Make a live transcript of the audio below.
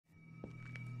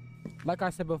Like I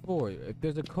said before, if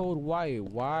there's a code white,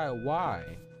 why?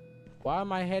 Why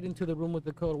am I heading to the room with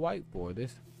the code white for?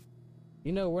 This,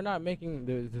 you know, we're not making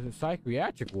the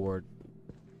psychiatric ward.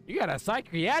 You got a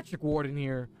psychiatric ward in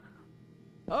here.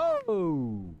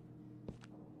 Oh.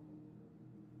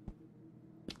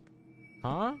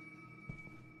 Huh?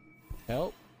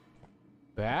 Help.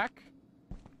 Back.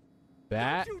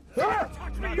 Back.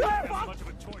 Touch me! You have much of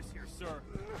a choice here, sir.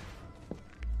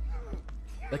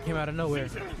 That came out of nowhere.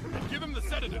 Give him the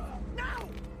sedative. No!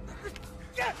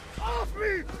 Get off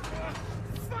me!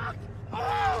 Fuck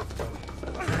off!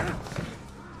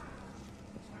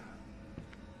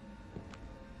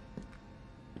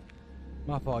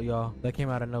 My fault, y'all. That came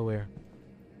out of nowhere.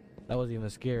 That wasn't even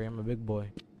scary. I'm a big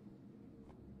boy.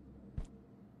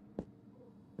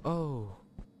 Oh.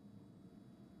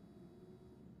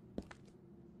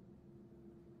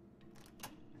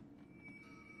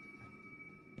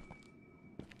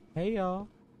 Hey, y'all.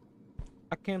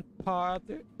 I came to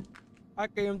party. I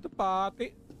came to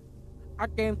party. I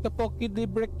came to pokey the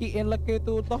bricky and lucky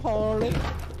to the holy.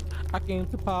 I came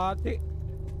to party.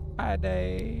 I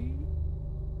did.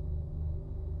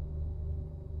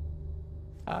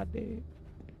 I did.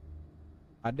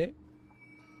 I did.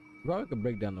 Probably could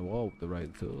break down the wall with the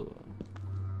right tool.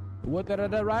 What are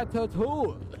the right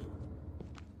tool?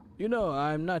 You know,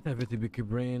 I'm not happy to be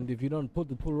brained. If you don't put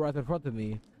the tool right in front of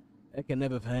me, I can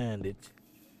never find it.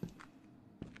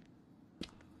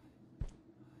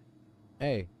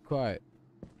 Hey, quiet.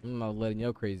 I'm not letting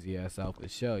your crazy ass out for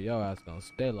show. Your ass gonna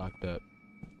stay locked up.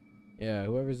 Yeah,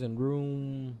 whoever's in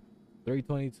room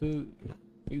 322,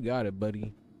 you got it,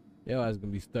 buddy. Your ass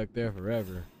gonna be stuck there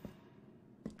forever.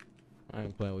 I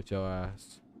ain't playing with your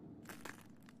ass.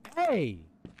 Hey!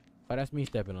 Oh, that's me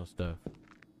stepping on stuff.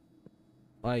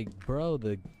 Like, bro,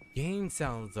 the game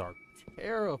sounds are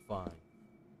terrifying.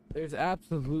 There's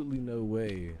absolutely no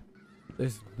way.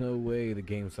 There's no way the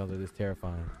game sounds like this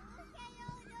terrifying.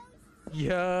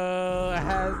 Yo, it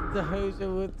has the host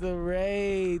with the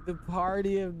raid. The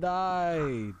party have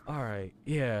died. Alright,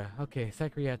 yeah, okay,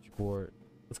 psychiatric ward.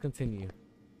 Let's continue.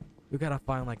 We gotta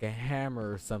find like a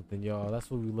hammer or something, y'all. That's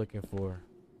what we're looking for.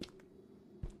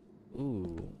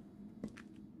 Ooh.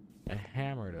 A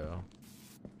hammer, though.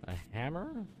 A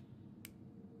hammer?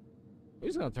 We're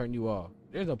just gonna turn you off.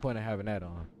 There's no point in having that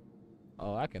on.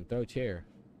 Oh, I can throw chair.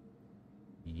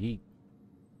 Yeet.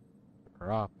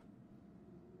 Drop.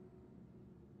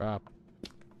 Drop.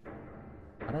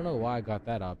 I don't know why I got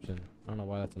that option. I don't know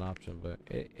why that's an option, but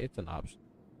it's an option.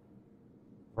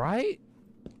 Right?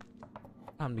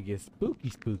 Time to get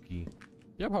spooky.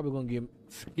 Y'all probably gonna get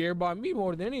scared by me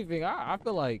more than anything. I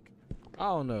feel like, I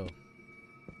don't know.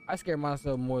 I scare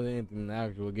myself more than anything in the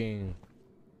actual game.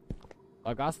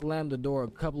 Like, I slammed the door a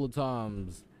couple of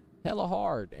times hella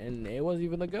hard, and it wasn't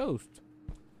even a ghost.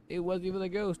 It wasn't even a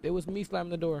ghost. It was me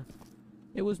slamming the door.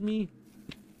 It was me.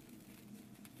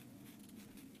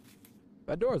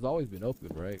 That door has always been open,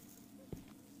 right?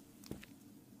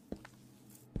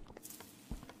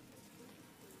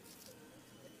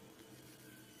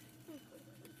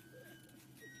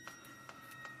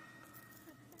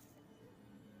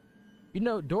 You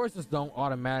know, doors just don't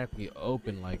automatically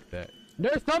open like that.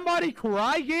 There's somebody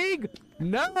crying?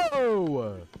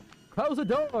 No! Close the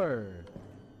door.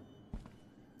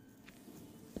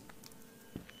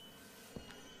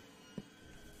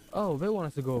 Oh, they want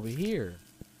us to go over here.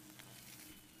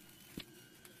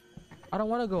 I don't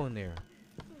want to go in there.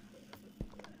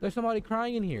 There's somebody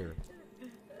crying in here.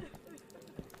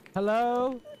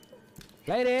 Hello?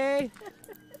 Lady?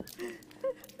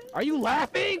 Are you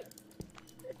laughing?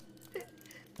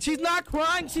 She's not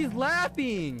crying, she's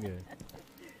laughing.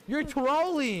 You're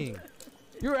trolling.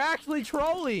 You're actually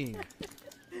trolling.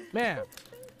 Ma'am.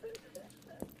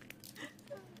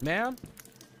 Ma'am?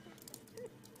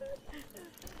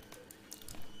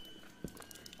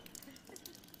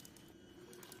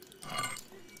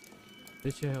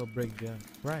 This should help break down.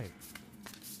 Right.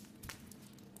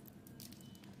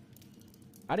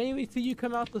 I didn't even see you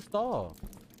come out the stall.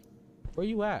 Where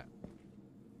you at?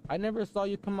 I never saw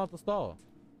you come out the stall.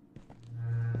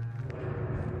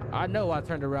 I know I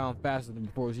turned around faster than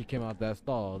before she came out that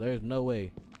stall. There's no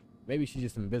way. Maybe she's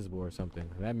just invisible or something.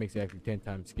 That makes it actually 10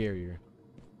 times scarier.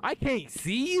 I can't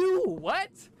see you? What?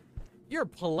 You're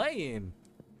playing.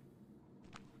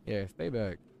 Yeah, stay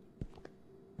back.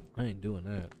 I ain't doing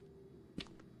that.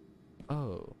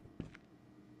 Oh.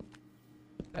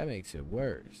 That makes it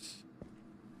worse.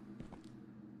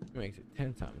 It makes it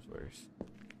 10 times worse.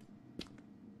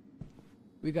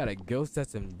 We got a ghost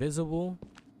that's invisible.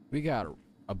 We got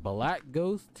a black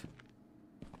ghost.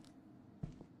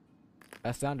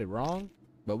 That sounded wrong,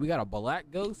 But we got a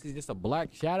black ghost. He's just a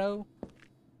black shadow.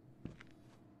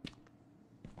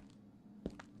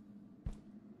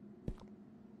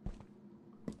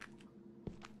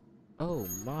 Oh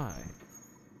my.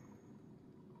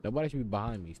 Nobody should be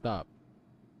behind me. Stop.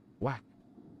 Whack.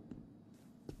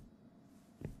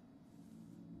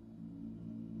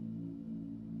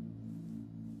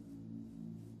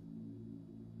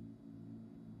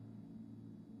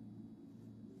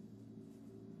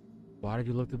 Why did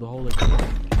you look through the hole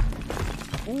again?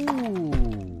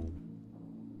 Ooh.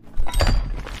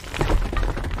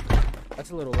 That's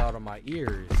a little loud on my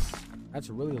ears. That's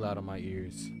really loud on my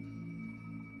ears.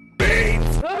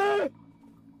 Ah!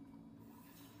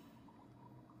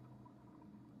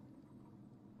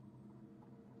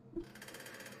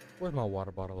 Where's my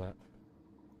water bottle at?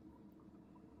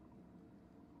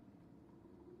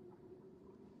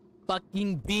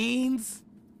 Fucking beans?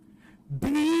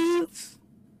 Beans?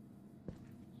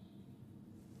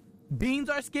 Beans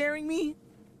are scaring me?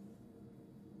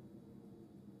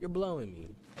 You're blowing me.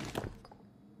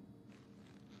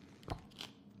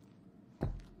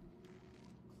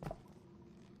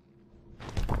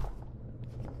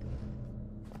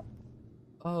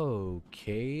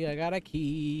 Okay, I got a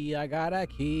key. I got a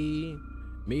key.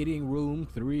 Meeting room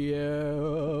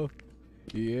 3F.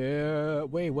 Yeah.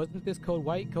 Wait, wasn't this code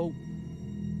white? Code.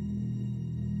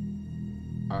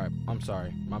 Alright, I'm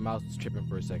sorry. My mouse was tripping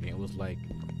for a second. It was like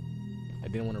I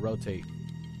didn't want to rotate.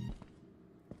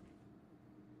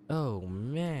 Oh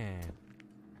man.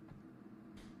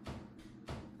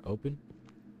 Open.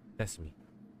 That's me.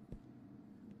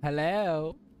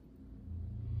 Hello.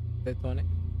 320.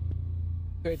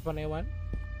 321.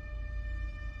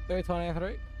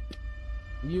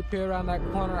 323. You appear around that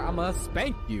corner, I'ma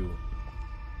spank you.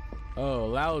 Oh,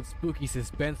 loud, spooky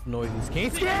suspense noises.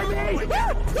 Can't scare me!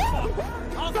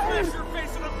 I'll smash your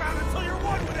face in the ground until you're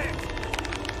one with it!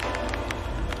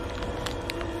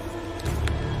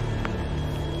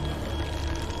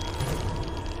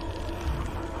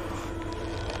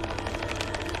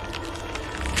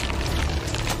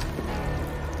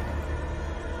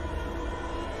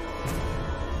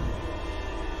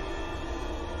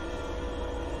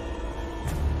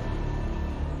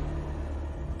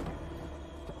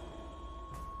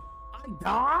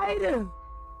 Died?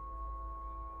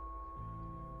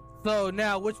 So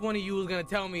now which one of you was gonna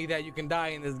tell me that you can die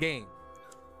in this game?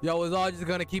 Y'all was all just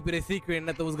gonna keep it a secret and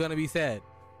nothing was gonna be said.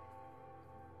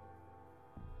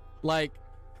 Like,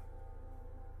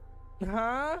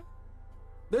 huh?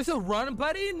 There's a run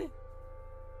button?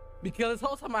 Because this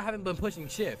whole time I haven't been pushing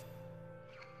shift.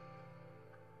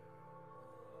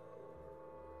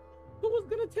 Who was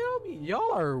gonna tell me?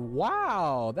 Y'all are,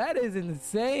 wow, that is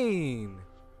insane.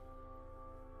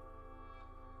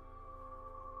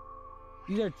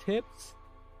 These are tips.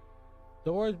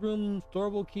 Storage room,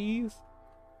 storable keys.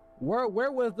 Where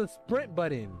was the sprint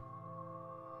button?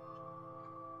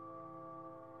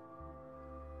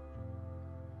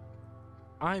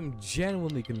 I'm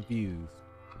genuinely confused.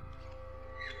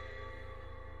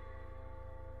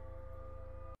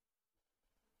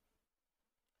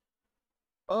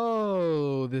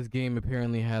 Oh, this game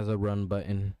apparently has a run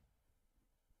button.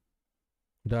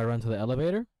 Do I run to the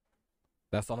elevator?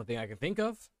 That's the only thing I can think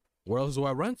of. Where else do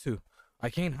I run to?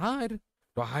 I can't hide.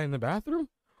 Do I hide in the bathroom?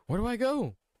 Where do I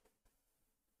go?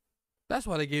 That's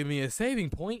why they gave me a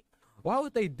saving point. Why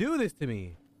would they do this to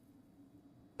me?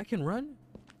 I can run?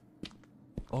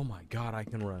 Oh my god, I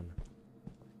can run.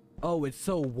 Oh, it's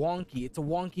so wonky. It's a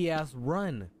wonky ass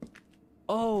run.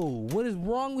 Oh, what is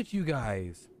wrong with you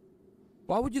guys?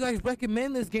 Why would you guys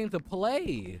recommend this game to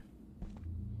play?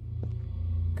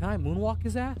 Can I moonwalk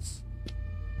his ass?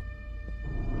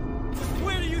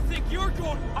 Where do you think you're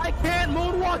going? I can't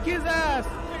moonwalk his ass!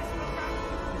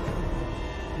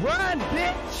 Run,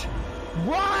 bitch!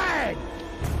 Run!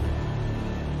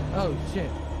 Oh shit.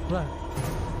 Run.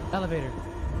 Elevator.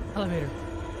 Elevator.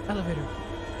 Elevator.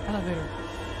 Elevator.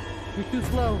 You're too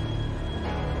slow.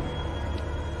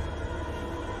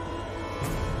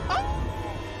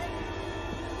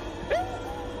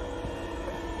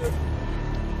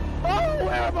 Oh,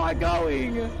 where am I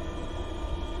going?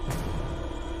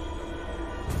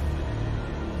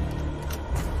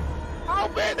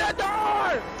 Open the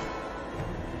door!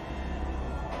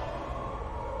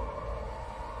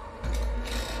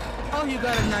 Oh, you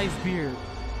got a nice beard.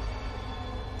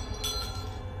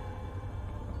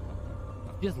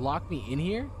 Just lock me in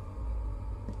here?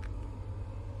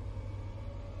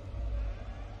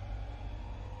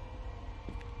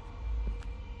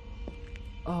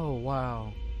 Oh,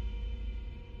 wow.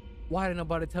 Why didn't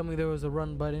nobody tell me there was a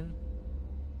run button?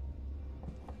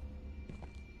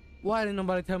 Why didn't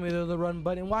nobody tell me there was a run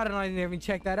button? Why didn't I even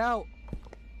check that out?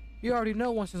 You already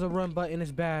know once there's a run button,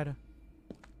 it's bad.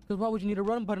 Because why would you need a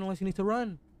run button unless you need to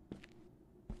run?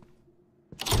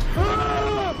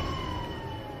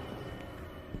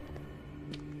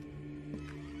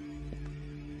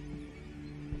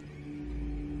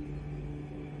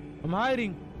 I'm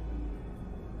hiding.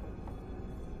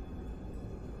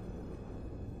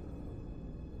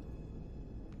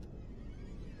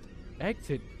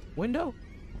 Exit. Window?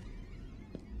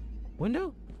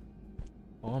 Window?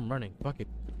 Oh, I'm running. Fuck it.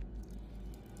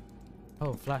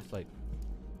 Oh, flashlight.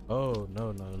 Oh,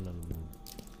 no.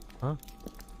 Huh?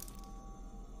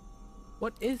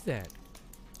 What is that?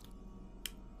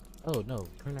 Oh, no.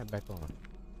 Turn that back on.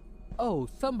 Oh,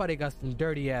 somebody got some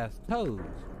dirty ass toes.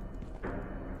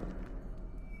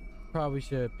 Probably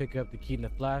should pick up the key and the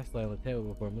flashlight on the table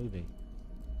before moving.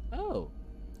 Oh.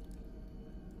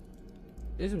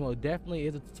 This one definitely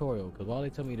is a tutorial, because why they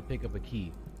tell me to pick up a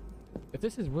key? If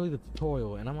this is really the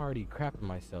tutorial and I'm already crapping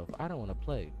myself, I don't want to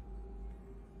play.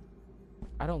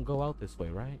 I don't go out this way,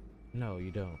 right? No,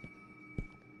 you don't.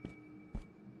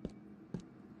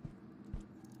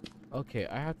 Okay,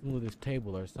 I have to move this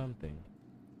table or something.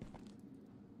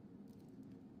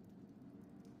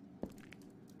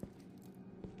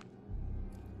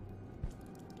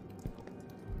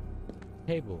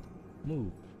 Table,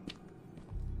 move.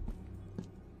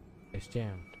 It's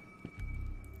jammed.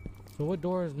 So what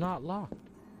door is not locked?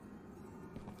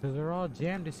 Because they're all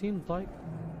jammed, it seems like.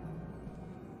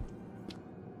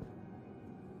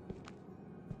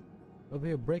 Over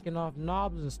here breaking off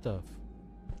knobs and stuff.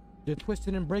 They're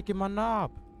twisting and breaking my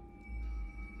knob.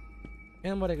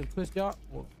 Anybody can twist y'all?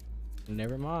 Well,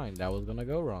 never mind. That was gonna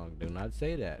go wrong. Do not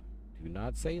say that. Do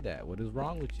not say that. What is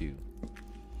wrong with you?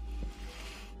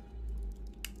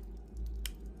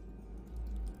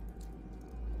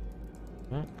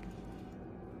 Huh?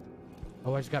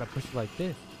 Oh, I just gotta push it like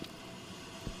this.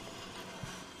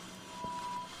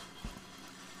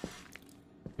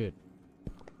 Good.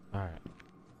 Alright.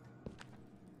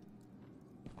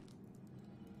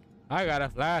 I got a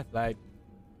flashlight.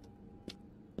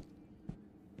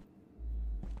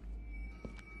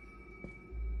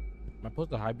 Am I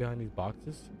supposed to hide behind these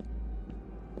boxes?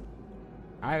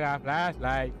 I got a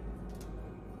flashlight.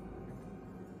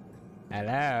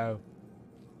 Hello.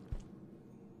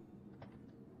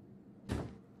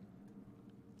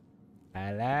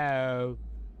 Hello.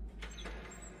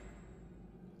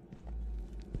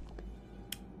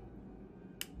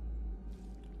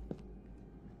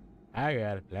 I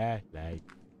got a flashlight.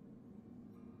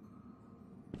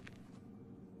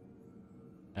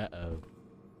 Uh-oh.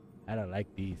 I don't like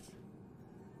these.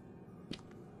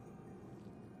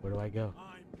 Where do I go?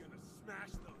 I'm gonna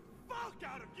smash the fuck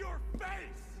out of your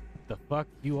face! The fuck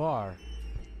you are?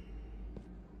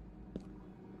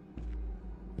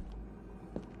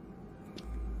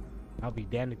 I'll be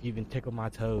damned if you even tickle my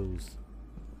toes.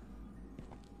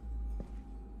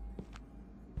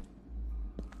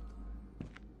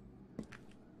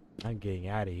 I'm getting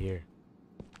out of here.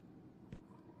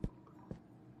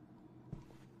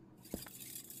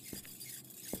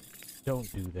 Don't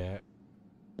do that.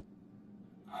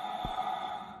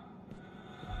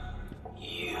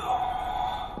 You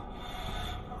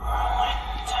ruined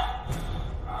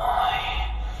my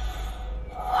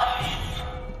life.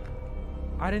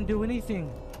 I didn't do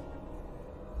anything.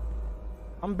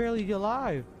 I'm barely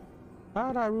alive. How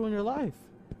did I ruin your life?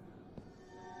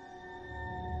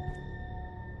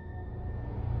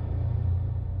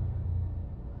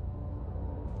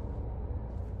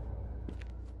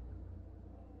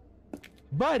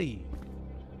 Buddy!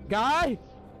 Guy!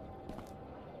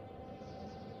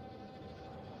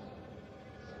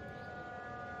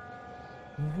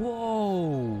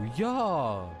 Whoa,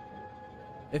 y'all.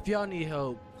 If y'all need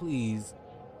help, please.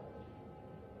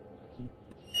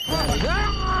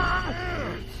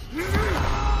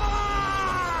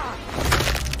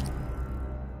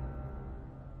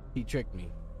 He tricked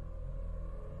me.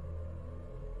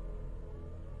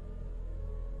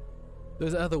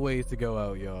 There's other ways to go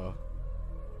out, y'all.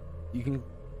 You can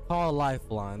call a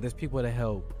lifeline. There's people to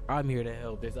help. I'm here to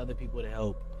help. There's other people to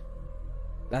help.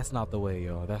 That's not the way,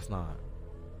 y'all. That's not.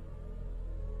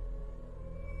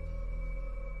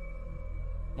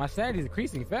 My sanity's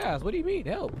increasing fast. What do you mean?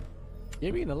 Help.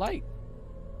 Give me the light.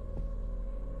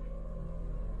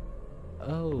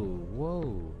 Oh,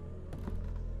 whoa.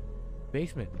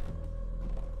 Basement.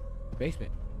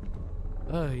 Basement.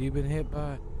 Oh, you been hit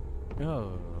by...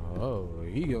 Oh,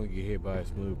 he gonna get hit by a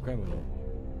smooth criminal.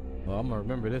 Well, I'm gonna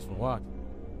remember this one. Watch.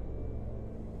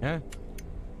 Huh?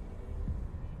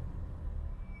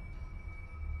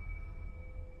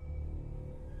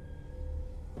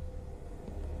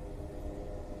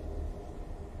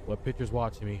 What picture's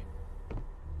watching me?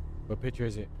 What picture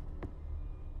is it?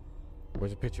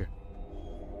 Where's the picture?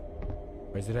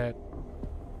 Where's it at?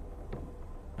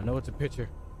 I know it's a picture.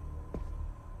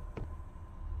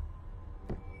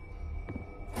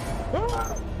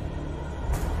 Ah!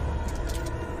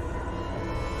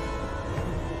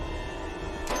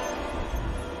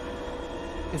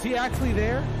 Is he actually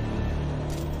there?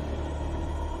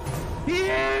 He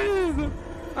is!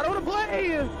 I don't want to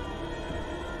play!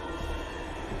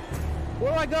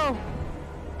 Where do I go?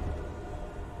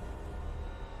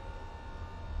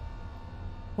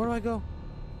 Where do I go?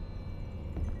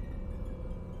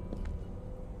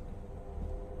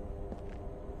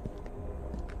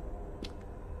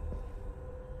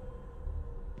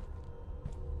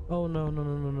 Oh no no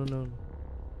no no no no.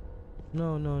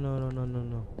 No no no no no no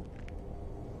no.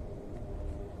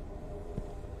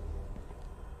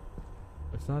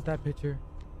 It's not that picture.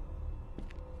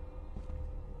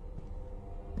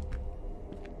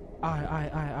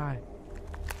 I.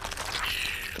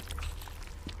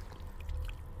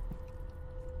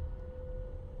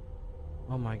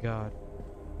 Oh my god.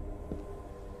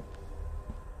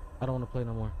 I don't want to play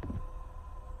no more.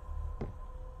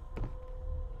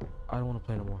 I don't want to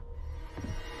play no more.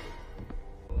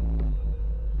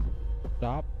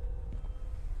 Stop.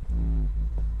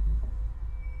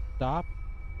 Stop.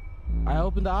 I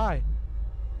opened the eye.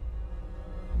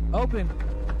 Open.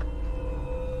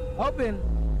 Open.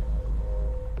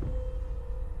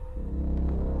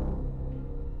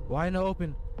 Why no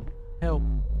open? Help.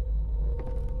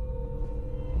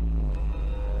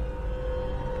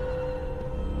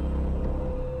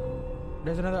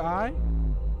 There's another eye?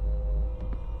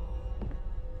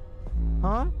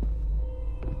 Huh?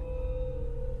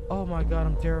 Oh my god,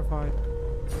 I'm terrified.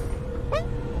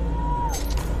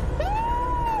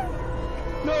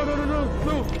 No, no, no, no,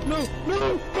 no, no, no,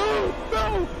 no,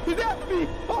 no! He's after me!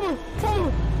 Mama!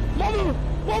 Mama! Mama!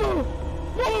 Mama!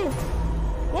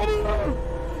 Mama! Mama!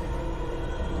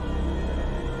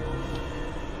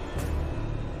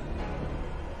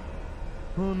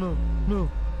 Oh no, no.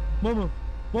 Mama!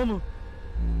 Mama!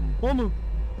 Mama!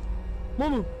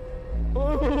 Mama!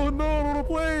 Oh no, I don't wanna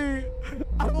play!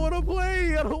 I don't wanna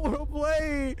play! I don't wanna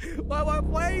play! Why am I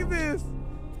playing this?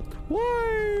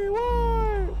 Why?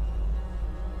 Why?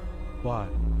 Why?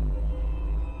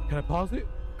 Can I pause it?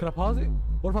 Can I pause it?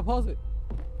 What if I pause it?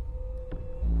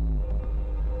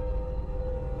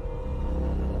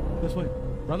 This way.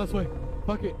 Run this way.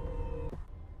 Fuck it.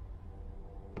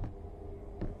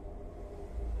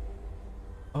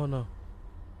 Oh no.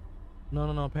 No,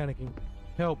 no, no, I'm panicking.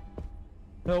 Help.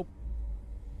 Help.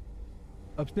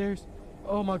 Upstairs?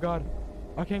 Oh my god.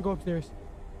 I can't go upstairs.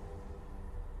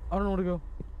 I don't know where to go.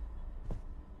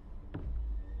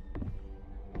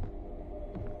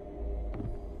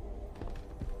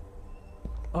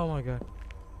 Oh my god.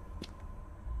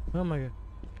 Oh my god.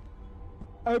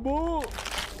 Hey, boo!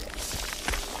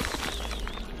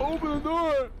 Open the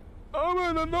door!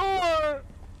 Open the door!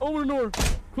 Open the door!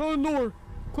 Close the door!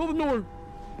 Close the door!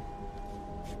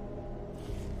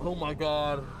 Oh my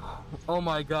god. Oh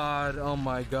my god. Oh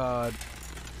my god.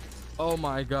 Oh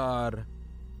my god.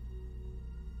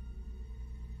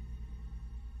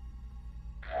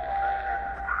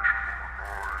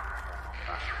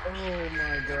 Oh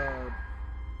my god.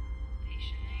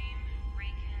 Patient name,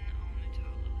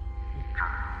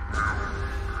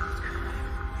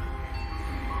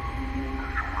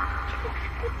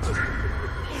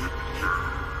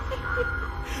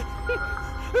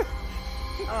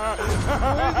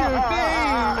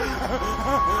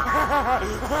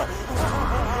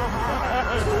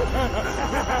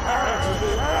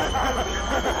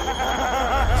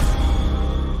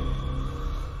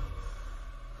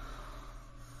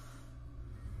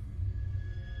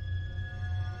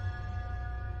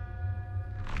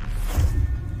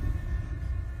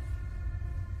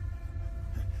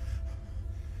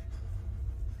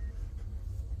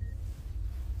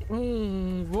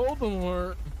 Raken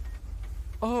Voldemort.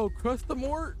 Oh,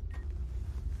 Crustamort.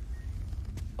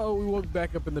 Oh, we woke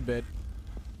back up in the bed.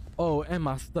 Oh, and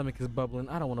my stomach is bubbling.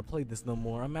 I don't want to play this no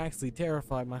more. I'm actually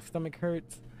terrified. My stomach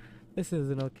hurts. This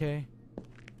isn't okay.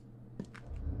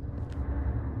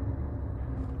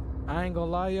 I ain't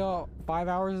gonna lie, y'all. 5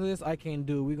 hours of this, I can't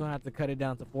do. We're gonna have to cut it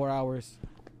down to 4 hours.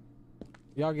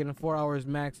 Y'all getting 4 hours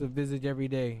max of Visage every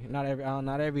day. Not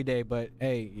every day, but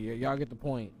hey, y'all get the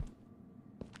point.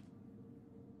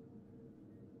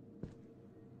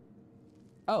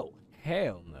 Oh,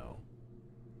 hell no.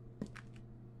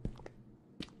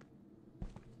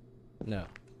 No.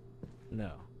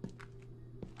 No.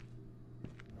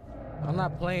 I'm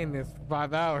not playing this for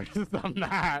 5 hours. I'm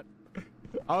not. I'm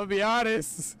gonna be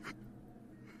honest.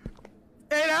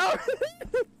 8 hours?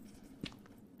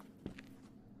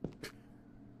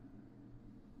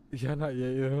 Yeah, not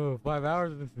yet. Yo, 5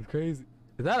 hours. This is crazy.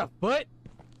 Is that a foot?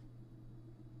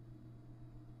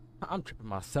 I'm tripping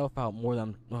myself out more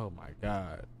than. Oh my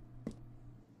god.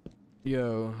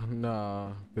 Yo,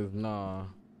 nah, cause nah,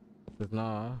 cause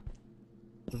nah,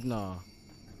 cause nah,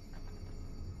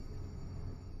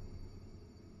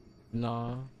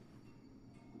 nah.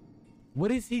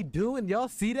 What is he doing? Y'all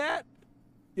see that?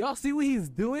 Y'all see what he's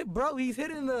doing, bro? He's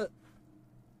hitting the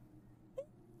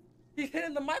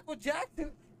Michael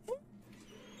Jackson.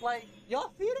 Like,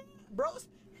 y'all see that? Bro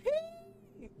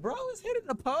is hitting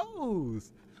the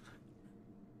pose.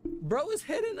 Bro is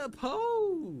hitting the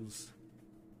pose.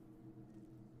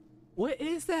 What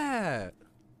is that?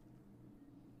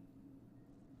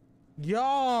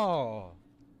 Y'all.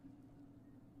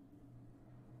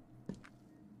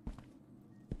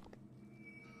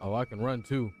 Oh, I can run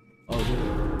too. Oh,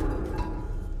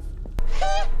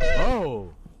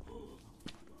 oh.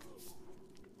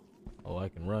 Oh, I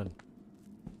can run.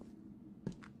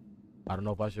 I don't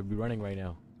know if I should be running right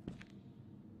now.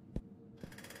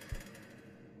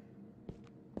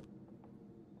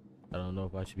 I don't know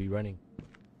if I should be running.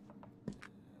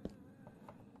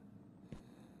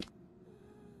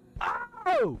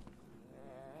 Oh!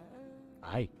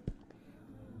 Hi.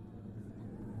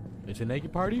 It's a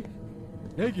naked party?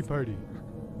 Naked party.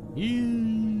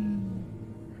 Eee.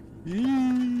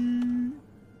 Eee.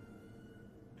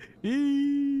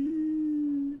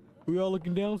 Eee. We all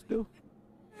looking down still?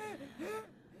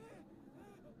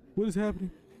 What is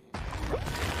happening?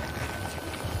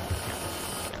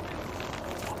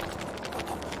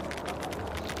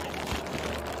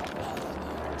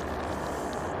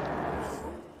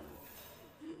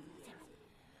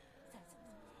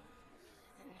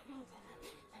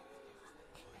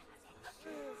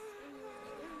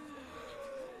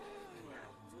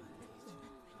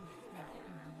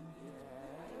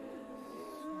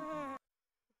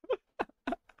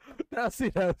 Now see,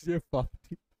 that's your fault.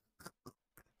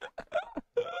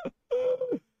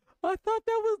 I thought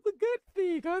that was the good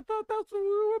thing. I thought that's what we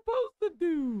were supposed to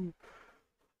do.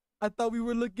 I thought we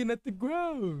were looking at the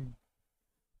ground.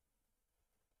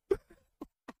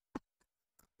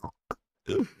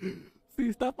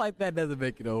 See, stuff like that doesn't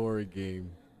make it a horror game.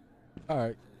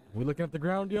 Alright, we looking at the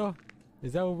ground, y'all?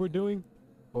 Is that what we're doing?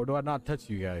 Or do I not touch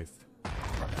you guys?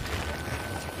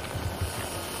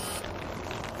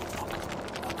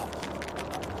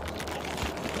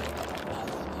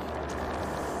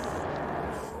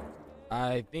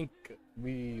 I think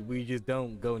we just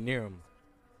don't go near them.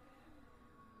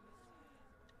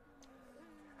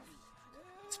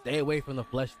 Stay away from the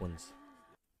flesh ones.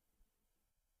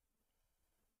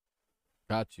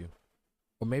 Got you.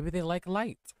 Or maybe they like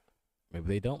light. Maybe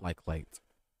they don't like light.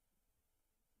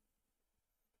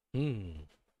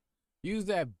 Use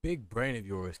that big brain of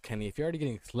yours, Kenny. If you're already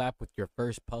getting slapped with your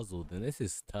first puzzle, then this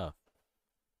is tough.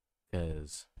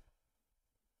 Cause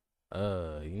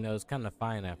you know, it's kind of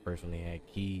fine at first when they had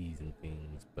keys and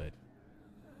things, but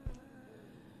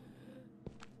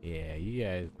yeah, you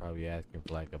guys probably asking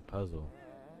for like a puzzle.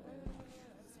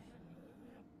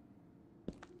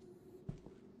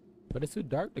 But it's too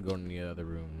dark to go in the other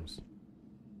rooms.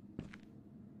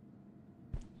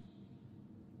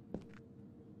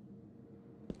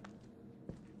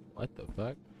 What the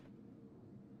fuck?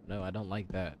 No, I don't like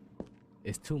that.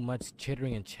 It's too much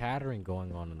chittering and chattering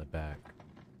going on in the back.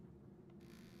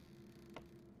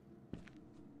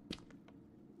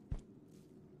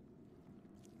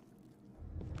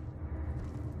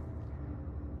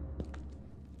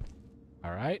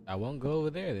 Alright, I won't go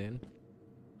over there then.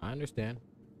 I understand.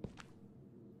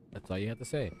 That's all you have to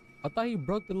say. I thought you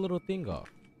broke the little thing off.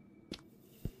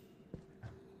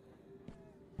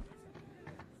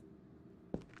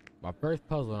 My first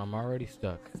puzzle and I'm already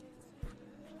stuck.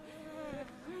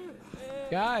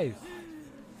 Guys!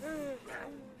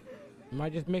 Am I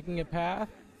just making a path?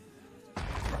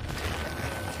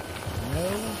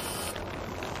 No?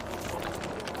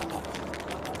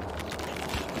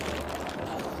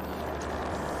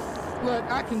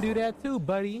 Look, I can do that too,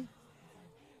 buddy.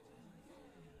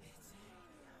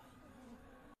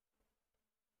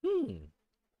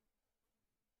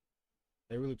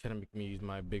 They're really trying to make me use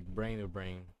my big brain,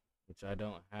 which I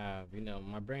don't have. You know,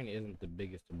 my brain isn't the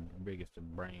biggest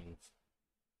of brains,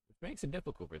 which makes it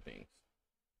difficult for things.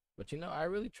 But you know, I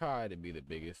really try to be the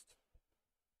biggest.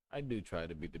 I do try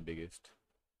to be the biggest.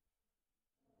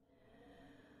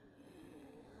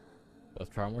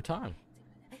 Let's try one more time.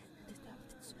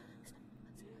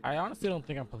 I honestly don't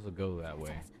think I'm supposed to go that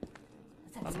way.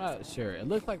 I'm not sure. It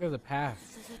looks like there's a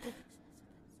path.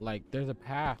 Like, there's a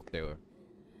path there.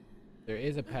 There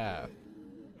is a path.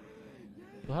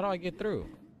 So how do I get through?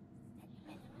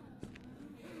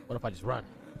 What if I just run?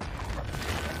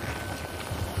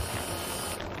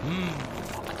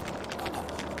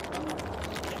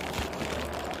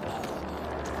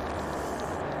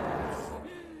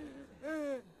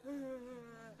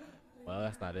 Well,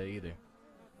 that's not it either.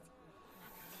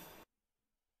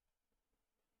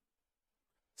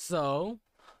 So,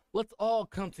 let's all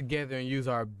come together and use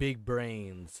our big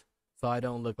brains so I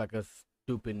don't look like a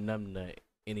stupid numbnut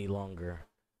any longer.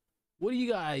 What do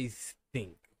you guys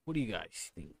think? What do you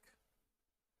guys think?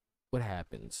 What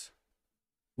happens?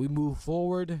 We move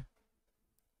forward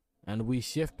and we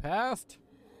shift past?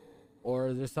 Or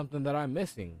is there something that I'm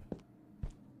missing?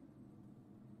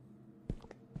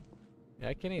 Yeah,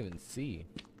 I can't even see.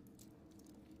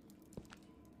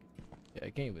 Yeah, I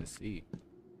can't even see.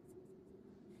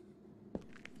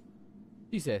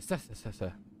 He says, sa.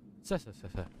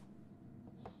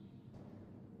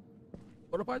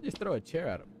 What if I just throw a chair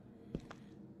at him?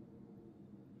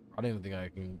 I don't even think I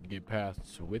can get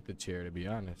past with the chair, to be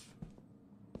honest.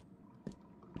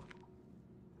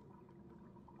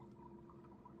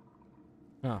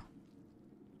 Huh.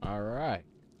 All right.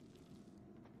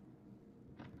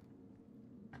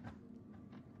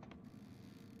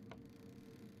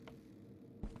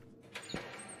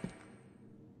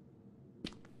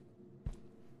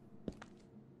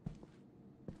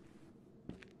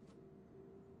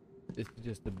 This is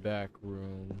just the back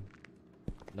room.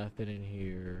 Nothing in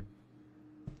here.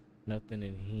 Nothing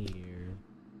in here.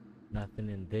 Nothing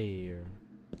in there.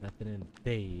 Nothing in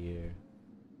there.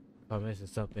 If I'm missing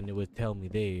something, it would tell me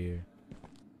there.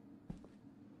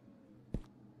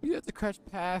 You have to crash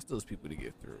past those people to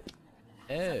get through.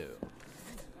 Oh.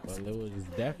 Well, it was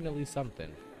definitely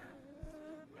something.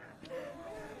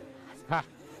 Ha!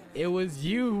 It was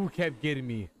you who kept getting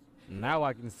me. Now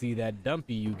I can see that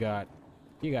dumpy you got.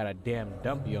 You got a damn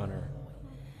dumpy on her.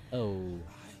 Oh.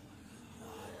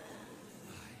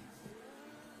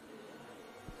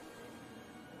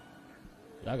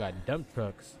 Y'all got dump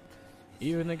trucks.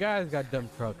 Even the guys got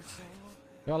dump trucks.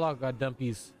 Y'all all got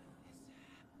dumpies.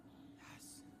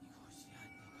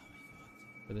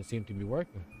 Doesn't seem to be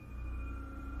working.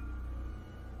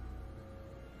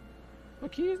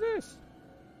 What key is this?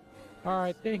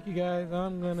 Alright, thank you guys.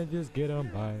 I'm gonna just get on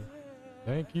by.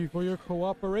 Thank you for your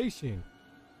cooperation.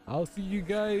 I'll see you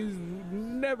guys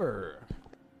never.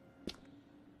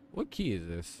 What key is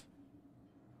this?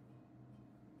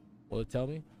 Will it tell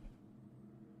me?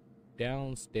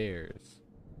 Downstairs.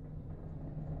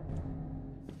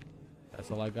 That's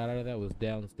all I got out of that was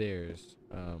downstairs.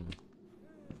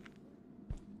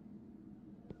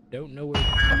 Don't know where.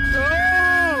 Oh!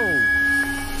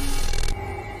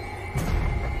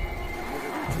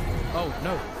 Oh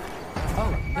no!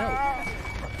 Oh no!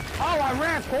 Oh, I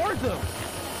ran towards him.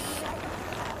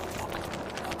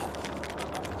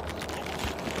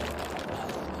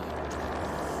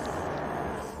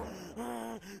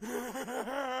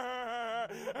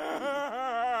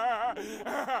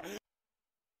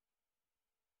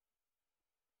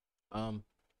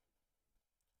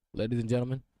 Ladies and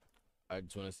gentlemen, I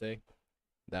just want to say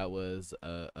that was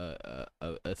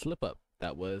a slip up.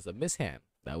 That was a mishand.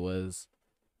 That was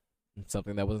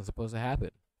something that wasn't supposed to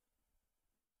happen.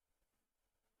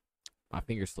 My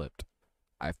finger slipped.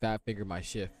 I fat fingered my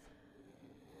shift.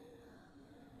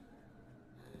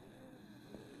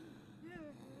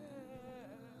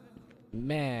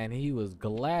 Man, he was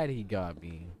glad he got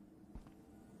me.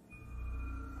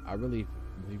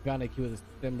 We found a key with a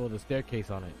symbol of the staircase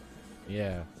on it.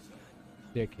 Yeah,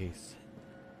 staircase.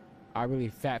 I really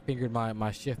fat fingered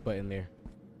my shift button there.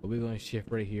 But we're gonna shift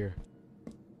right here.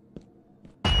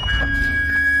 They're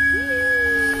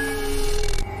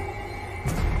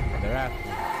after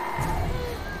me.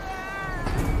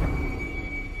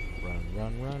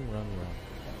 Run.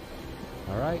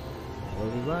 Alright, where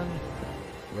we run?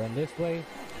 Run this way.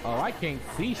 Oh, I can't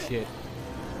see shit.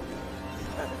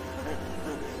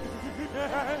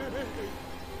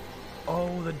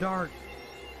 Oh, the dark.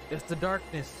 It's the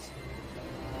darkness.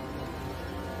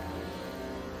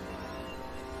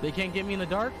 They can't get me in the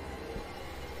dark?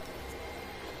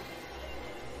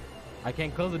 I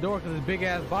can't close the door because there's big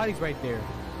ass bodies right there.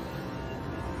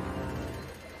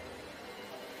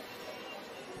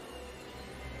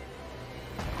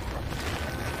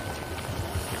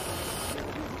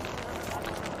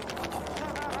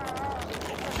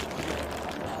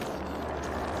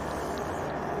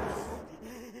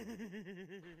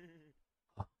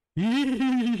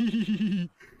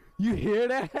 You hear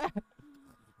that?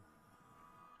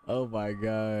 Oh my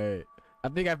god. I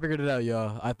think I figured it out,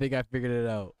 y'all. I think I figured it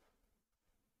out.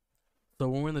 So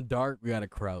when we're in the dark, we gotta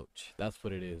crouch. That's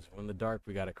what it is. When we're in the dark,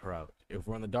 we gotta crouch. If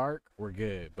we're in the dark, we're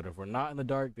good. But if we're not in the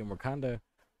dark, then we're kinda,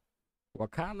 well,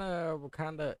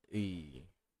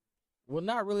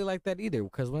 not really like that either.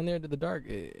 Because when they're in the dark,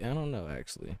 I don't know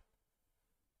actually.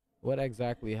 What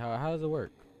exactly? How does it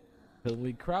work? Because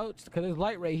we crouch, because there's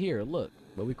light right here. Look,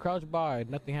 but we crouch by,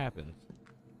 nothing happens.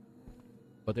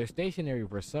 But they're stationary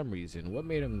for some reason. What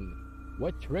made them?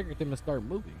 What triggered them to start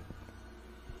moving?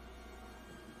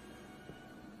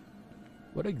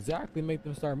 What exactly made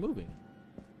them start moving?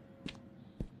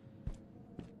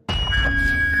 Where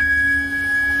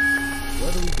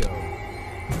do we go?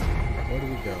 Where do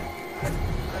we go?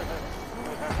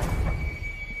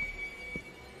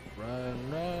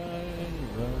 Run, run,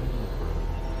 run.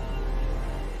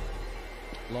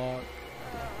 Lock.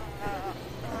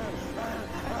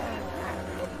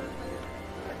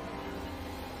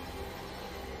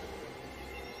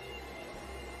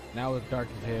 Now it's dark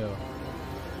as hell.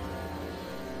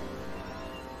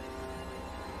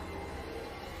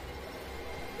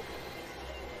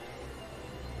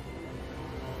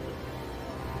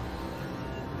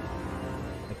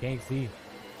 I can't see.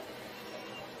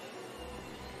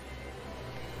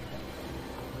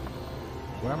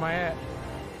 Where am I at?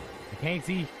 I can't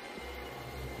see.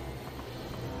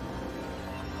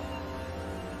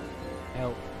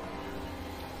 Help.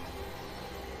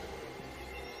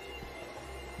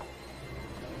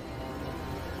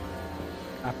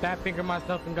 I fat fingered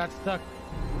myself and got stuck.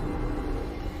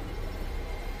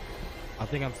 I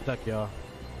think I'm stuck, y'all.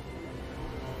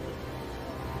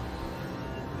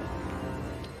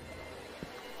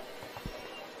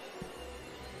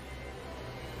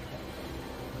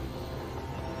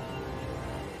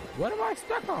 What am I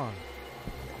stuck on?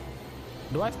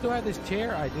 Do I still have this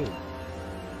chair? I do.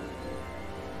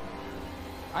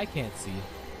 I can't see.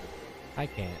 I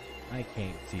can't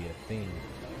see a thing.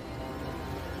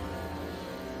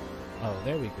 Oh,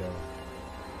 there we go.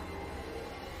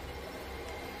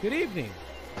 Good evening.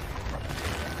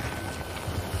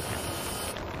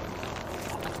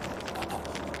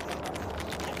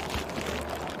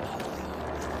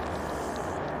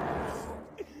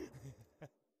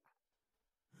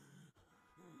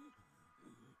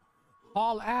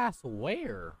 Haul ass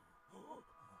where?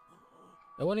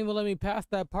 It won't even let me pass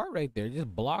that part right there. It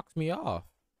just blocks me off.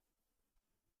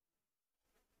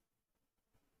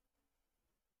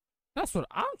 That's what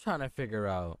I'm trying to figure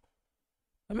out.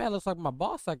 That man looks like my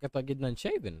boss like if I get done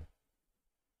shaving.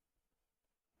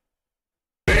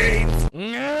 Beans!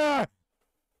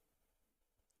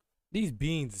 These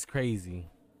beans is crazy.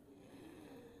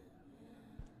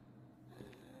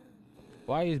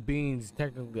 Why is beans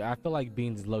technically? I feel like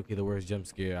beans is low-key the worst jump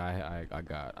scare I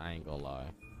got. I ain't gonna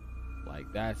lie.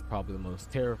 Like that's probably the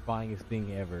most terrifyingest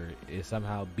thing ever. Is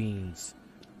somehow beans.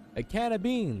 A can of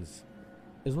beans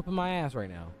is whipping my ass right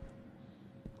now.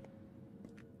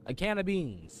 A can of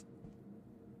beans.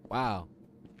 Wow.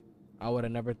 I would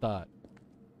have never thought.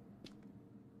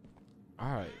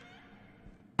 All right.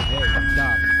 Hey,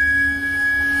 stop.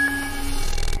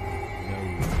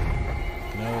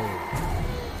 No.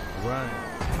 Run.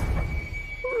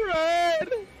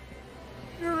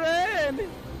 Run.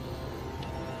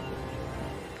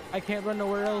 I can't run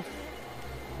nowhere else.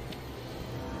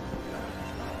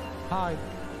 Hide.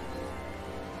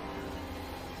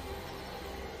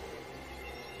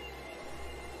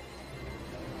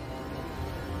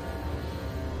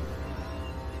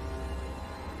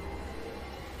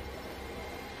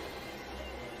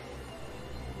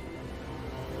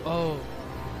 Oh.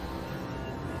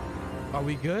 Are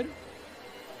we good?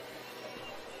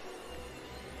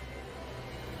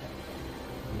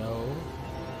 No.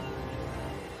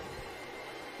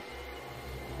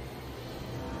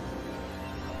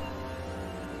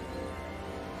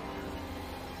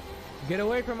 Get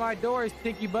away from my door,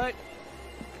 stinky butt.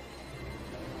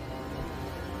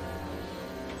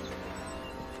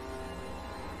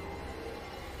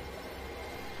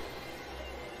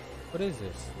 What is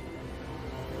this?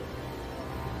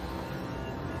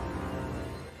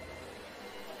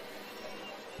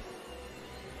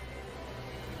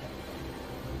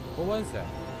 What was that?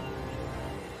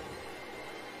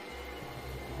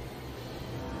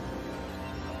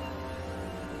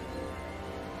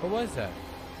 What was that?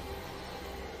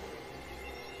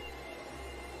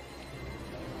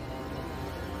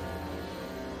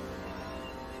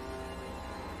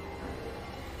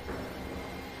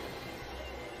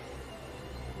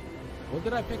 What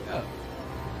did I pick up?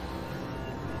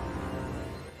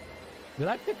 Did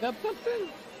I pick up something?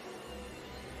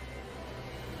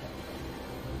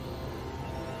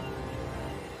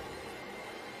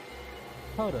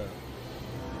 Hold up.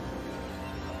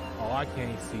 Oh, I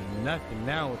can't see nothing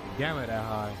now with the gamma that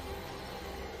high.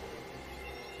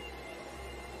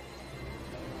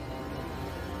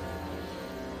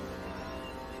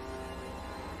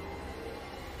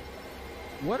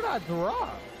 What did I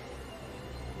drop?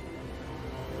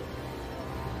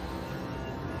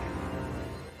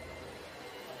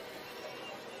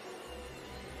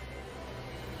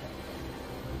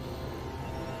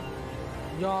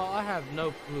 Y'all, I have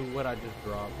no clue what I just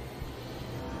dropped.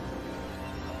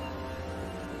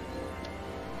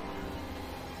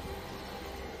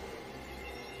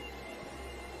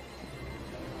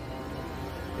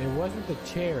 It wasn't the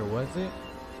chair, was it?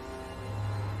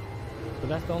 But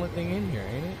that's the only thing in here,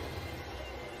 ain't it?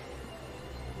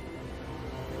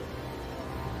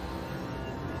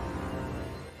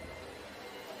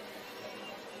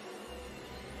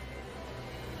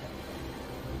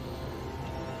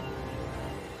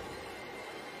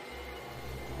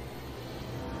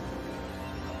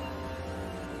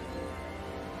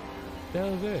 What the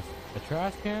hell is this? A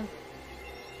trash can?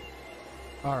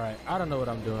 Alright, I don't know what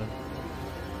I'm doing.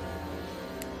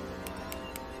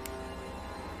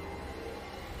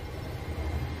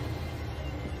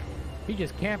 He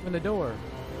just camping the door.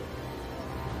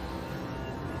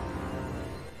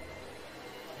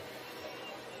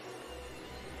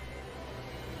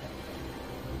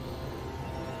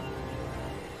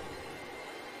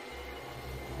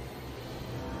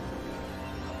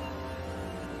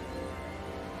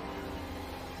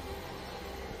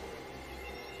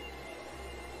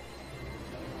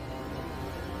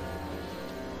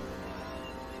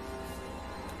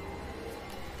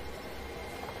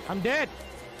 I'm dead.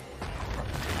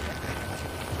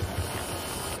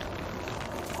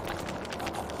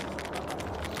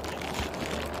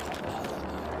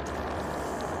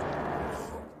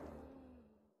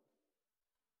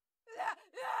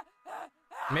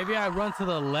 Maybe I run to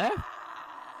the left?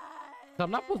 So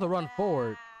I'm not supposed to run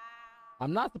forward.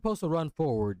 I'm not supposed to run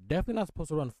forward. Definitely not supposed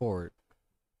to run forward.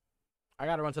 I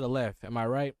gotta run to the left. Am I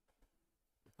right?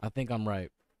 I think I'm right.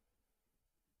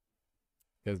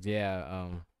 Cause yeah,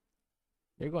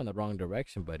 you're going the wrong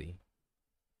direction, buddy.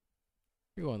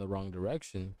 You're going the wrong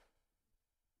direction.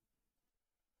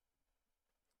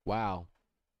 Wow.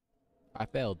 I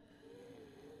failed.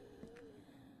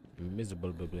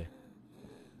 Miserably.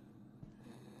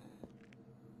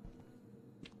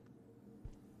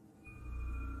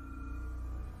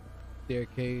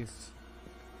 Staircase.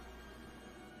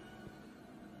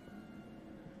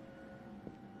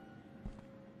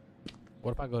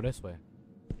 What if I go this way?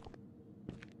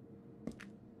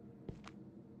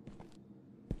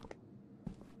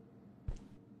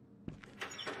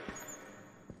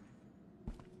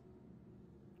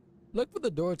 Look for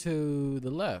the door to the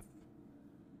left.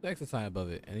 The exit sign above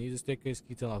it. And use the staircase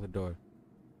key to unlock the door.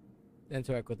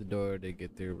 Interact with the door to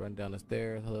get through. Run down the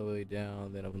stairs all the way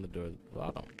down. Then open the door at the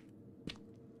bottom.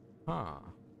 Huh.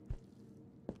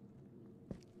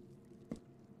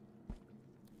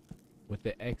 With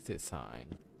the exit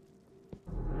sign.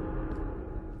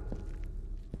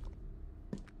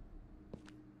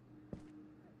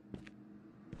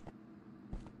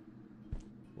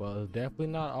 Well, it's definitely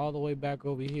not all the way back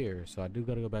over here, so I do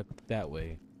gotta go back that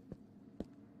way.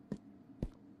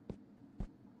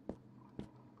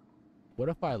 What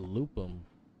if I loop them?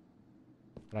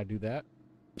 Can I do that?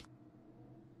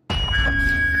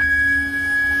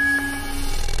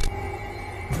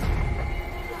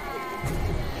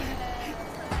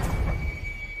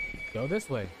 Go this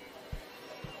way.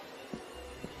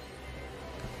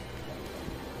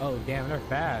 Oh, damn, they're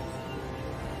fast.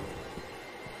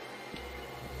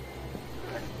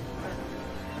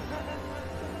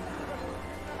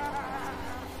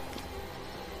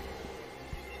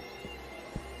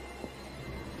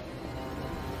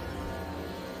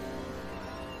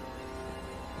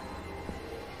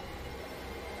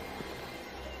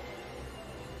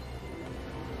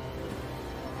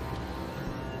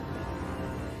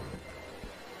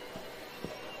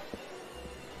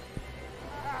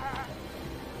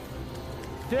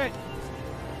 Shit.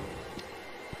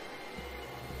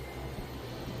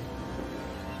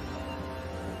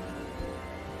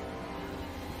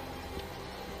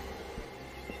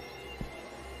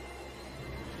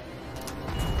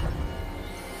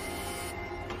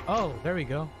 Oh, there we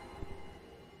go.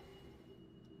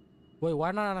 Wait,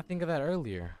 why not I think of that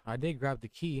earlier? I did grab the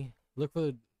key. Look for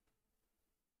the...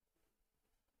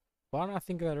 Why didn't I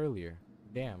think of that earlier?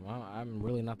 Damn, I'm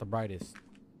really not the brightest.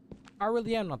 I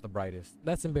really am not the brightest.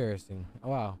 That's embarrassing.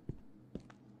 Wow.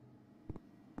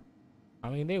 I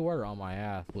mean, they were on my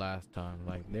ass last time.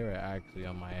 Like, they were actually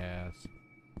on my ass.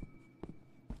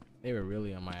 They were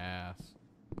really on my ass.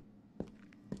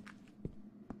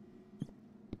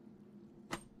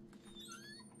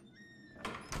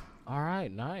 All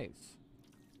right, nice.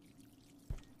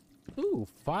 Ooh,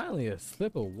 finally a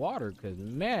sip of water. Cause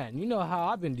man, you know how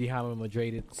I've been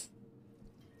dehydrated.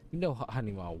 You know how I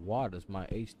need my waters, my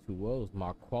H2Os,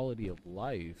 my quality of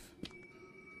life.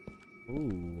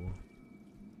 Ooh.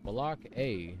 Block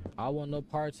A. I want no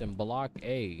parts in Block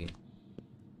A.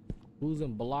 Who's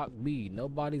in Block B?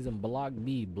 Nobody's in Block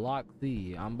B. Block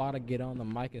C. I'm about to get on the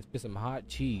mic and spit some hot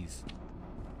cheese.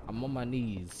 I'm on my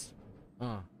knees.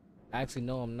 Actually,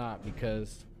 no, I'm not,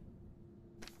 because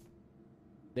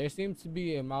there seems to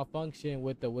be a malfunction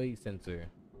with the weight sensor.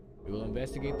 We will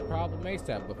investigate the problem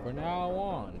ASAP, but for now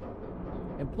on,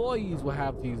 employees will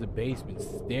have to use a basement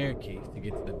staircase to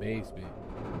get to the basement.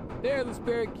 There's a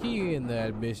spare key in the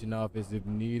admission office if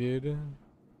needed.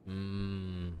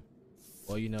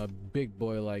 Well, you know, a big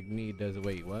boy like me does.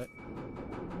 Wait, what?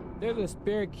 There's a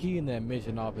spare key in the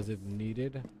admission office if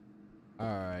needed.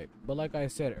 Alright, but like I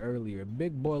said earlier, a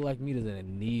big boy like me doesn't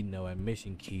need no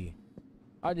admission key.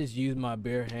 I just use my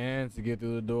bare hands to get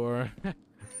through the door.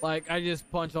 Like, I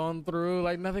just punch on through,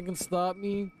 like nothing can stop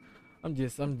me. I'm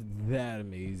that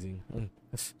amazing.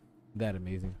 That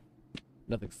amazing.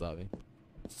 Nothing can stop me.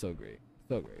 So great.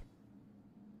 So great.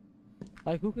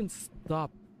 Like, who can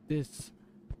stop this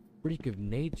freak of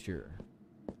nature?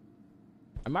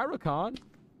 Am I Rakan?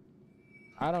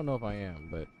 I don't know if I am,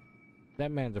 but that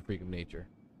man's a freak of nature.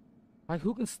 Like,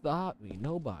 who can stop me?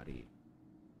 Nobody.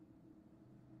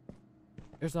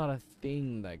 There's not a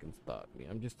thing that can stop me.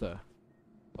 I'm just a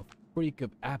freak of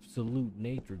absolute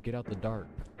nature. Get out the dark.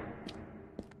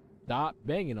 Stop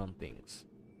banging on things.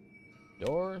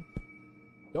 Door.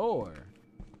 Door.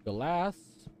 Glass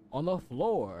on the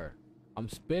floor. I'm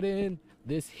spitting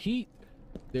this heat.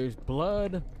 There's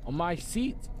blood on my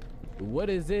seat. What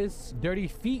is this? Dirty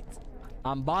feet.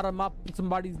 I'm bottom up on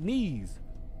somebody's knees.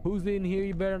 Who's in here?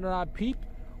 You better not peep,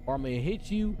 or I'm gonna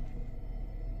hit you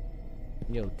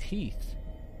in your teeth.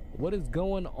 What is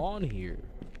going on here?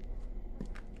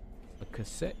 A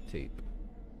cassette tape.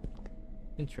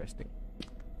 Interesting.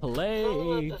 Play.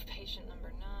 Follow-up of patient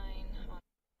number 9.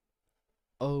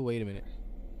 Oh, wait a minute.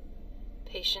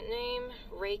 Patient name,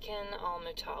 Raken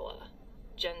Al-Mutala.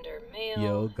 Gender, male.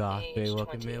 Yo, Goth age Bay,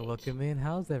 welcome 28. in, welcome in.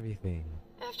 How's everything?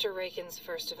 After Raken's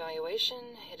first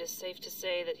evaluation, it is safe to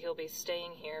say that he'll be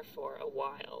staying here for a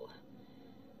while.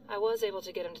 I was able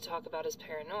to get him to talk about his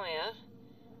paranoia.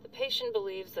 The patient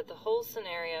believes that the whole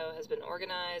scenario has been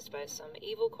organized by some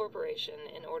evil corporation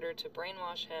in order to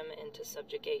brainwash him into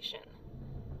subjugation.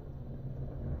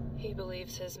 He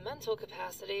believes his mental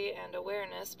capacity and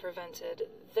awareness prevented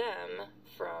them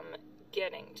from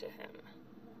getting to him.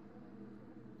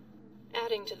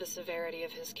 Adding to the severity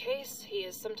of his case, he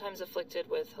is sometimes afflicted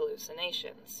with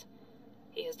hallucinations.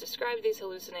 He has described these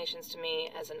hallucinations to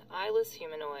me as an eyeless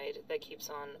humanoid that keeps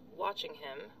on watching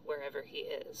him wherever he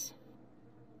is.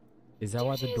 Is that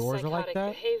why the doors are like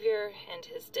that? Behavior and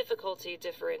his difficulty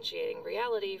differentiating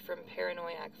reality from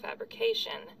paranoiac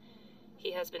fabrication,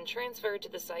 he has been transferred to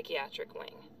the psychiatric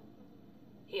wing.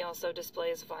 He also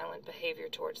displays violent behavior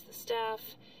towards the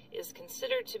staff, is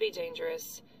considered to be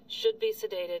dangerous, should be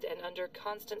sedated and under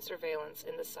constant surveillance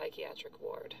in the psychiatric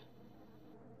ward.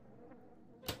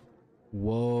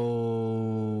 Whoa,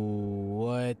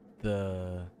 what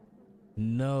the?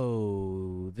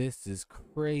 No, this is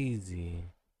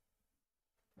crazy.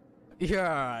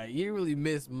 Yeah, you didn't really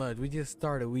miss much. We just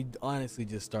started. We honestly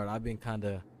just started. I've been kind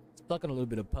of stuck on a little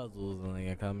bit of puzzles, and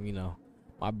like, you know,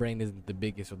 my brain isn't the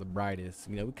biggest or the brightest.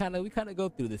 You know, we kind of go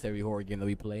through this every horror game that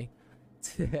we play.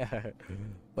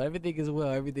 But everything is well.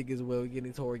 Everything is well. We're getting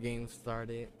these horror games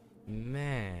started.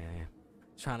 Man,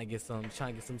 trying to get some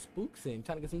spooks in.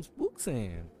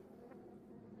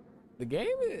 The game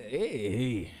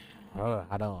is,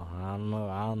 I don't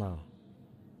know.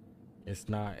 It's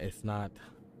not.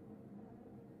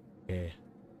 Yeah,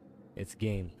 it's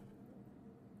game.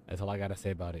 That's all I gotta say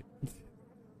about it.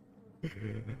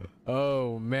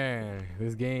 Oh man,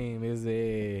 this game is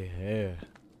it's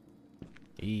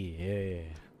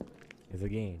a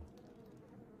game.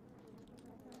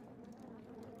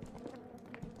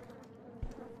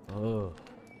 Oh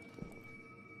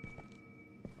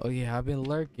yeah, I've been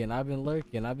lurking. I've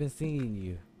been seeing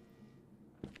you.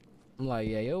 I'm like,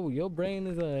 yeah, your brain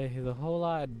is a whole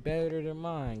lot better than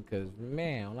mine, cause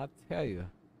man, when I tell you,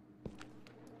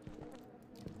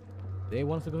 they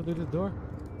want us to go through this door.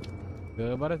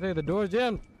 About to say the door's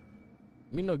jammed.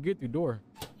 Me no get through door.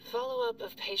 Follow-up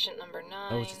of patient number 9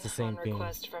 Oh, it's just the same on thing.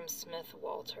 request from Smith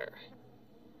Walter.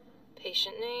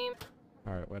 Patient name.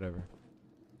 All right, whatever.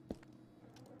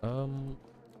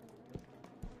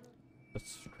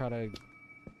 Let's try to.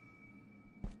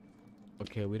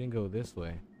 Okay, we didn't go this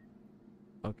way.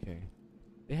 Okay,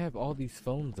 They have all these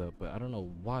phones up, but I don't know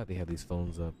why they have these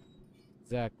phones up.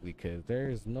 Exactly, because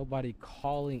there's nobody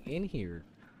calling in here.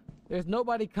 There's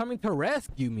nobody coming to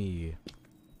rescue me.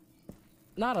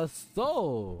 Not a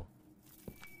soul.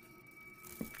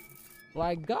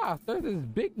 Like, gosh, there's this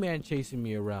big man chasing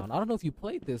me around. I don't know if you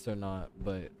played this or not,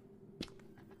 but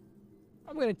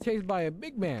I'm getting chased by a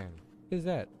big man. What is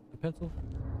that? A pencil?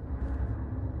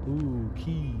 Ooh,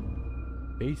 key.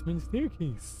 Basement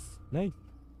staircase. Nice.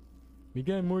 We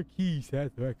got more keys to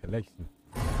add to our collection.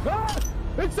 Ah!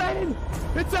 It's Satan!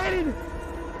 It's Satan!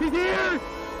 He's here!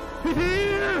 He's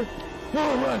here!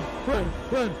 Oh, run, run,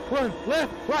 run, run,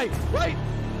 left, right, right!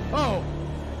 Oh!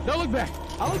 Don't look back!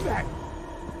 I'll look back!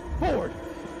 Forward!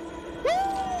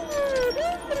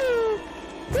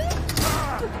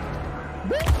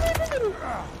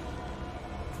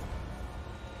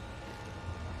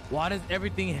 Why does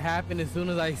everything happen as soon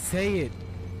as I say it?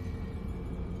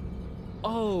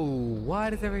 Oh,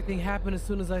 why does everything happen as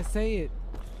soon as I say it?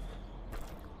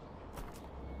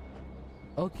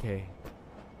 Okay.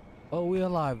 Oh, we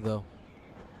alive though.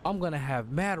 I'm gonna have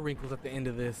mad wrinkles at the end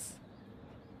of this.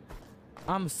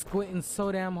 I'm squinting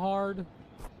so damn hard.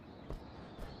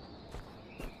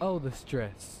 Oh, the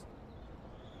stress.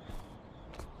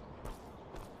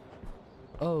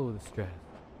 Oh, the stress.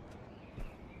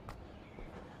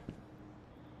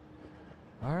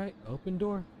 Alright, open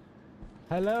door.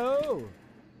 Hello!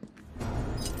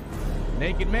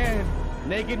 Naked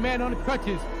man on the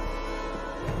crutches.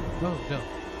 No, no,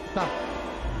 stop.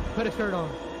 Put a shirt on.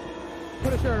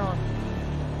 Put a shirt on.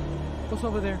 What's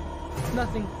over there?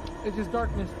 Nothing. It's just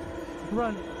darkness.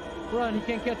 Run. Run. He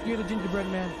can't catch you, the gingerbread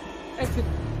man. Exit.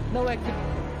 No exit.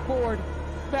 Forward.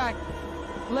 Back.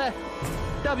 Left.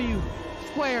 W.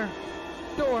 Square.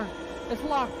 Door. It's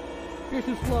locked. You're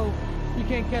too slow. You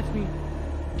can't catch me.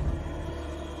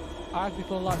 I actually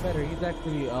feel a lot better. He's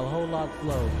actually a whole lot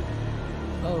slow.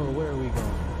 Oh, where are we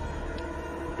going?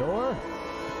 Door?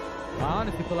 I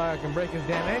honestly feel like I can break his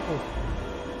damn ankles.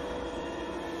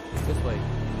 This way.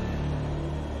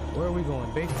 Where are we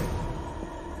going? Basement.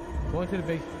 Going to the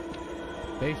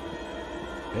basement. Basement.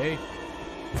 Basement.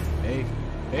 Basement.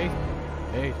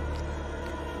 Basement.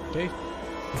 Basement.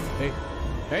 Basement.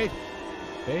 Basement.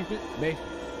 Basement. Basement.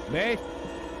 Basement.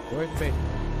 Where's the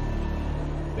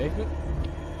basement? Basement?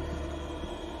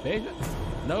 Basement?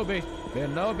 No basement. There's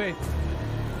no basement.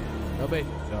 No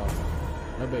basement. No.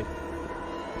 No basement.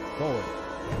 Forward.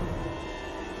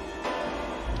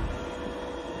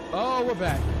 Oh, we're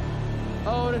back.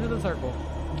 Oh, this is a circle.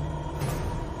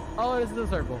 Oh, this is a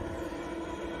circle.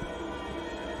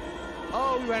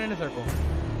 Oh, we ran in a circle.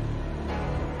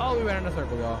 Oh, we ran in a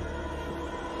circle, y'all.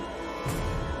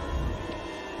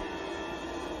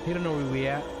 He don't know where we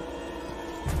at.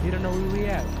 He don't know where we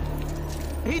at.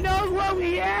 He knows where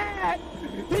we at!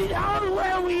 He knows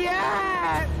where we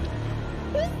at!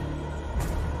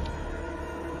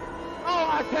 Oh,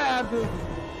 I tabbed him!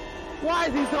 Why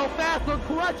is he so fast with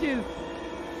crutches?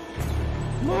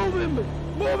 Move him!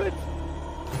 Move it!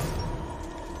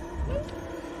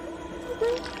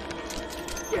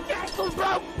 Get your ankles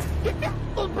broke! Get your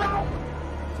ankles broke!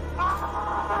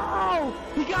 Oh!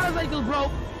 He got his ankles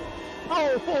broke!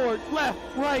 Oh, forward, left,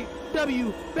 right,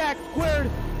 W, back, squared,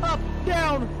 up,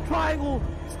 down, triangle,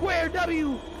 square,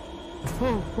 W.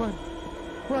 Oh, run,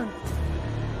 run,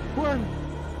 run.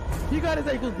 He got his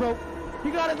ankles broke.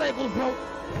 He got his ankles broke.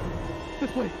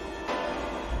 This way.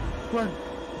 Run.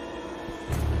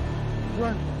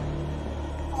 Run.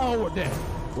 Oh, we're dead.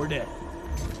 We're dead.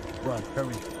 Run,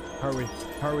 hurry, hurry,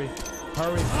 hurry,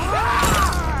 hurry.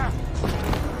 Ah!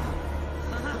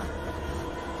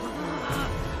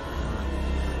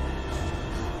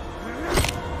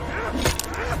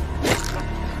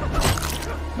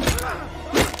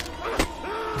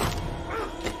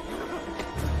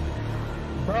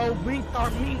 Bro, minked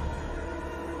our meat.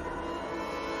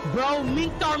 Bro,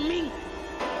 minked our meat.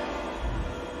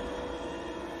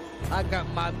 I got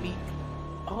my meat.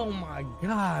 Oh my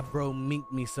god, bro,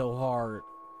 minked me so hard.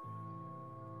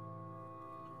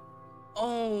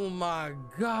 Oh my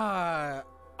god.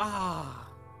 Ah.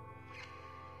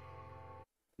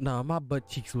 Nah, my butt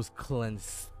cheeks was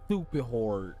cleansed stupid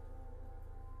hard.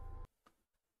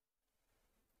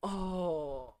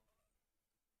 Oh.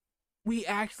 We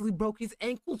actually broke his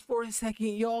ankles for a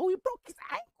second, y'all. We broke his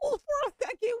ankles for a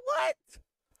second. What?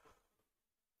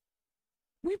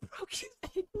 We broke his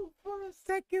ankles for a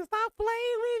second. Stop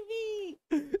playing with me.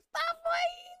 Stop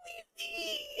playing with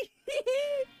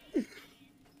me.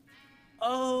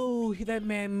 Oh, that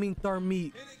man minked our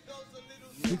meat.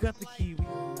 We got the key.